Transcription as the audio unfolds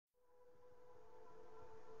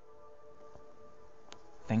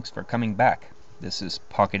thanks for coming back. This is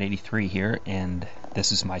Pocket83 here, and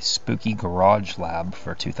this is my spooky garage lab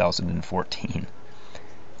for 2014.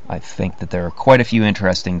 I think that there are quite a few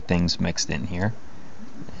interesting things mixed in here,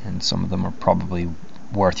 and some of them are probably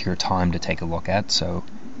worth your time to take a look at, so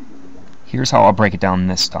here's how I'll break it down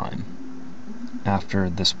this time. After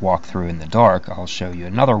this walkthrough in the dark, I'll show you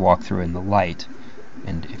another walkthrough in the light,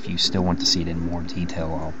 and if you still want to see it in more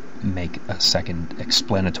detail, I'll make a second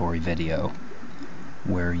explanatory video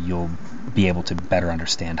where you'll be able to better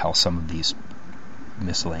understand how some of these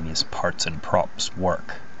miscellaneous parts and props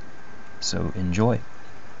work. So enjoy.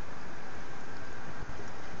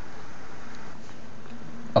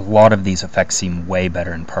 A lot of these effects seem way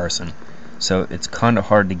better in person, so it's kind of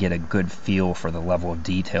hard to get a good feel for the level of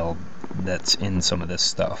detail that's in some of this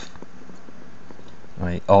stuff.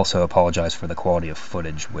 I also apologize for the quality of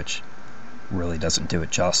footage, which really doesn't do it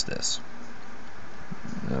justice.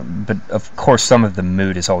 But of course some of the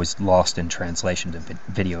mood is always lost in translation to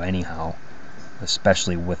video anyhow,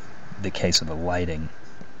 especially with the case of the lighting.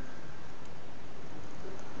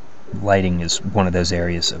 Lighting is one of those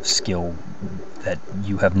areas of skill that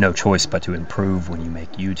you have no choice but to improve when you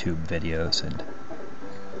make YouTube videos, and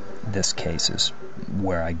this case is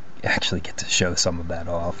where I actually get to show some of that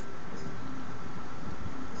off.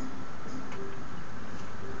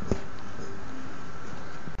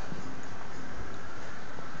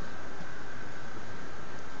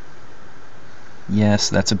 Yes,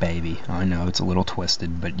 that's a baby. I know it's a little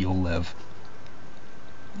twisted, but you'll live.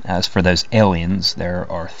 As for those aliens, there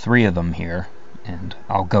are 3 of them here, and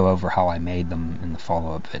I'll go over how I made them in the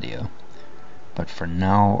follow-up video. But for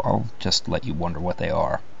now, I'll just let you wonder what they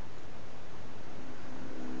are.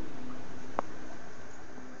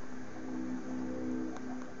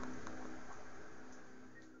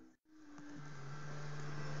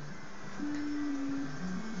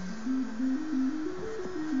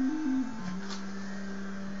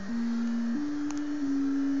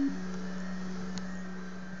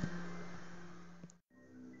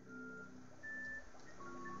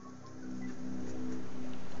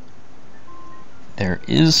 There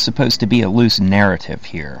is supposed to be a loose narrative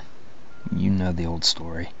here. You know the old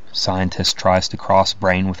story. Scientist tries to cross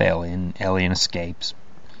brain with alien, alien escapes,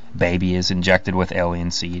 baby is injected with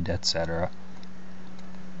alien seed, etc.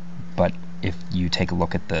 But if you take a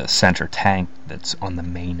look at the center tank that's on the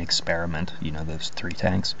main experiment, you know, those 3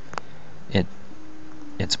 tanks,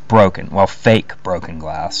 it's broken. Well, fake broken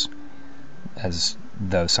glass, as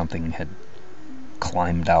though something had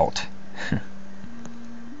climbed out.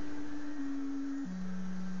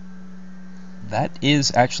 That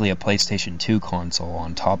is actually a PlayStation 2 console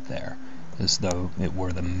on top there, as though it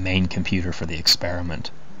were the main computer for the experiment.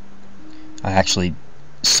 I actually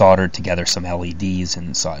soldered together some LEDs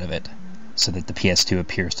inside of it, so that the PS2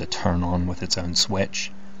 appears to turn on with its own switch,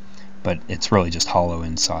 but it's really just hollow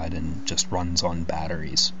inside and just runs on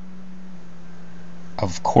batteries.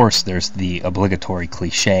 Of course, there's the obligatory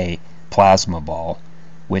cliché plasma ball,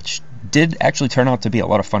 which did actually turn out to be a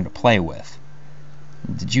lot of fun to play with.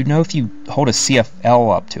 Did you know if you hold a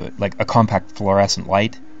CFL up to it, like a compact fluorescent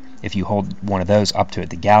light, if you hold one of those up to it,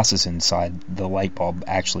 the gases inside the light bulb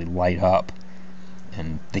actually light up?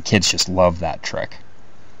 And the kids just love that trick.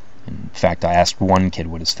 In fact, I asked one kid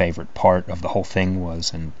what his favorite part of the whole thing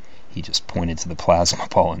was, and he just pointed to the plasma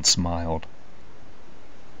ball and smiled.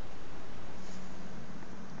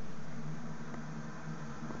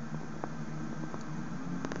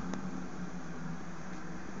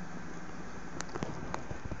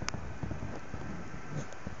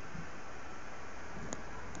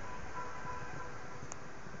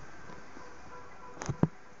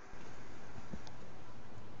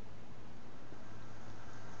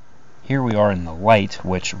 Here we are in the light,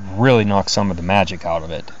 which really knocks some of the magic out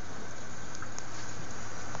of it.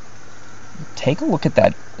 Take a look at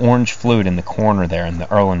that orange fluid in the corner there in the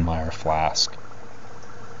Erlenmeyer flask.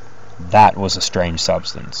 That was a strange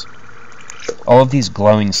substance. All of these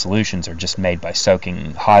glowing solutions are just made by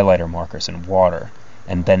soaking highlighter markers in water,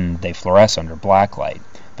 and then they fluoresce under blacklight,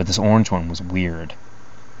 but this orange one was weird.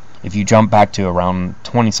 If you jump back to around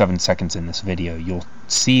 27 seconds in this video, you'll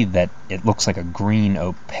see that it looks like a green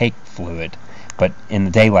opaque fluid, but in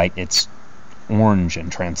the daylight it's orange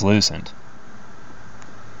and translucent.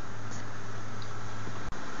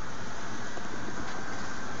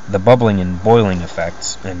 The bubbling and boiling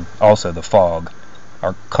effects, and also the fog,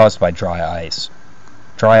 are caused by dry ice.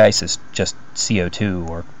 Dry ice is just CO2,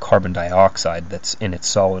 or carbon dioxide, that's in its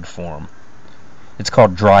solid form. It's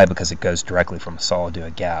called dry because it goes directly from a solid to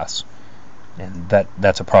a gas, and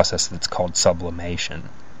that's a process that's called sublimation.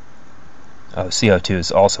 CO2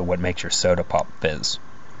 is also what makes your soda pop fizz.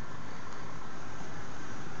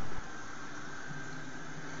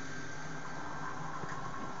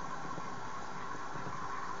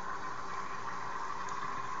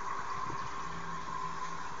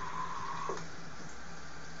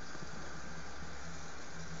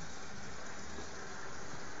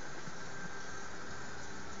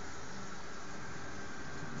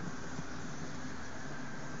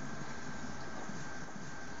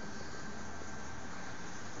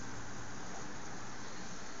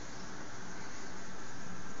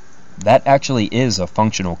 That actually is a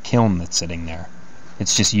functional kiln that's sitting there.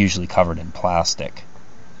 It's just usually covered in plastic.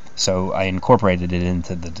 So I incorporated it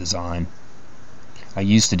into the design. I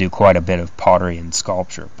used to do quite a bit of pottery and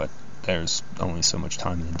sculpture, but there's only so much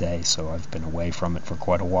time in the day, so I've been away from it for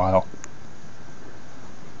quite a while.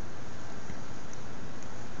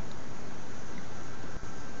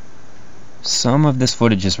 Some of this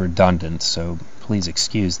footage is redundant, so please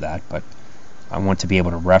excuse that, but I want to be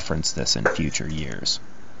able to reference this in future years.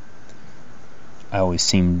 I always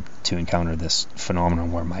seem to encounter this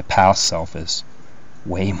phenomenon where my past self is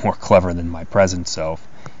way more clever than my present self,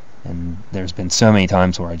 and there's been so many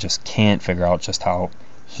times where I just can't figure out just how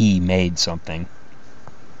he made something.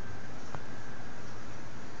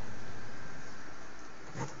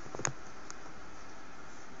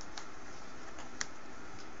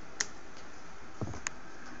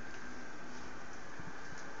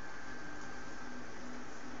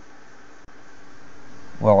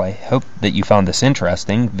 Well, I hope that you found this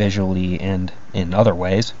interesting, visually and in other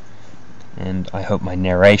ways, and I hope my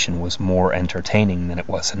narration was more entertaining than it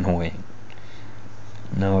was annoying.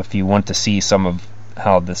 Now, if you want to see some of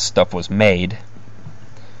how this stuff was made,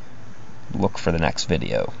 look for the next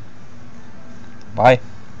video. Bye.